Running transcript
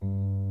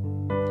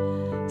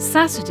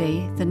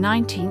Saturday, the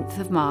 19th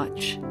of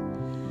March.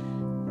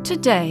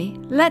 Today,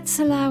 let's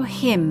allow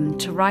Him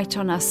to write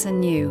on us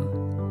anew.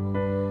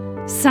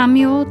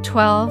 Samuel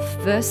 12,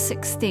 verse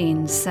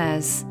 16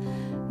 says,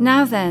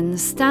 "Now then,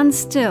 stand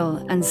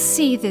still and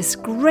see this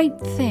great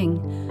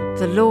thing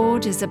the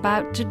Lord is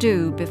about to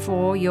do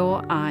before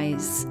your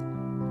eyes."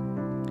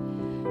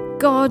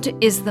 God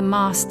is the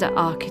master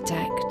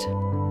architect.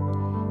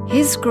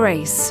 His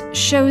grace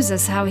shows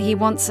us how He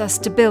wants us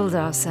to build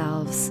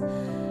ourselves,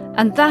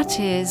 and that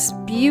is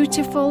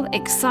beautiful,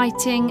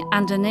 exciting,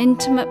 and an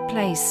intimate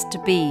place to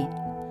be.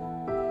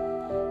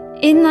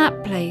 In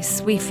that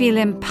place, we feel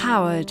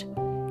empowered,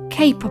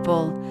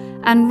 capable,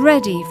 and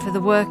ready for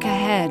the work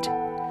ahead.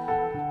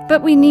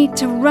 But we need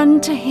to run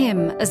to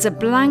Him as a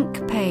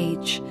blank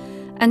page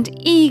and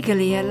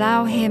eagerly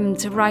allow Him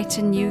to write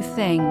a new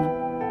thing,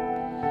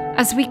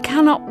 as we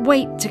cannot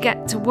wait to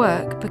get to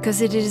work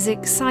because it is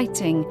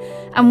exciting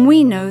and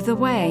we know the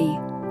way.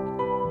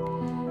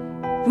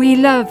 We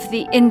love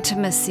the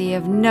intimacy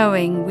of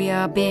knowing we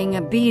are being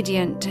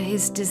obedient to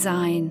His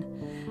design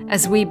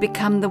as we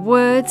become the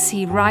words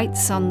He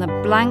writes on the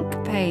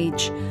blank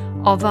page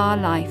of our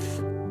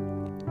life.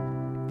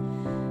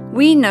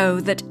 We know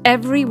that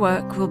every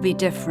work will be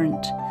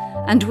different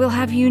and will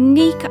have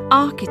unique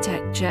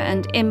architecture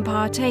and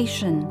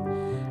impartation,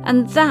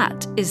 and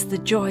that is the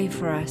joy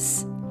for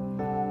us.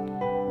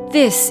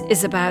 This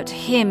is about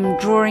Him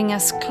drawing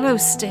us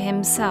close to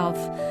Himself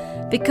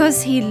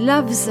because He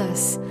loves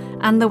us,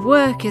 and the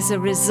work is a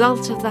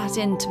result of that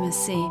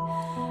intimacy,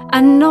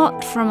 and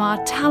not from our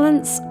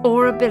talents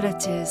or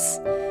abilities.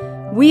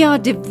 We are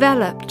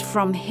developed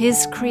from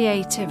His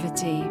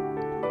creativity.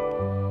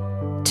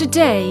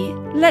 Today,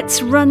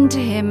 let's run to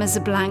Him as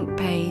a blank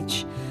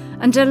page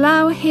and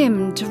allow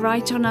Him to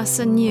write on us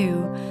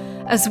anew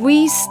as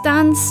we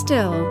stand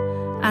still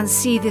and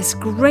see this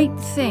great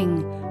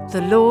thing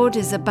the Lord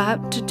is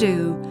about to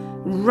do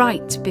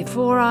right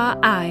before our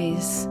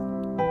eyes.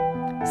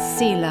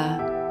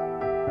 Selah.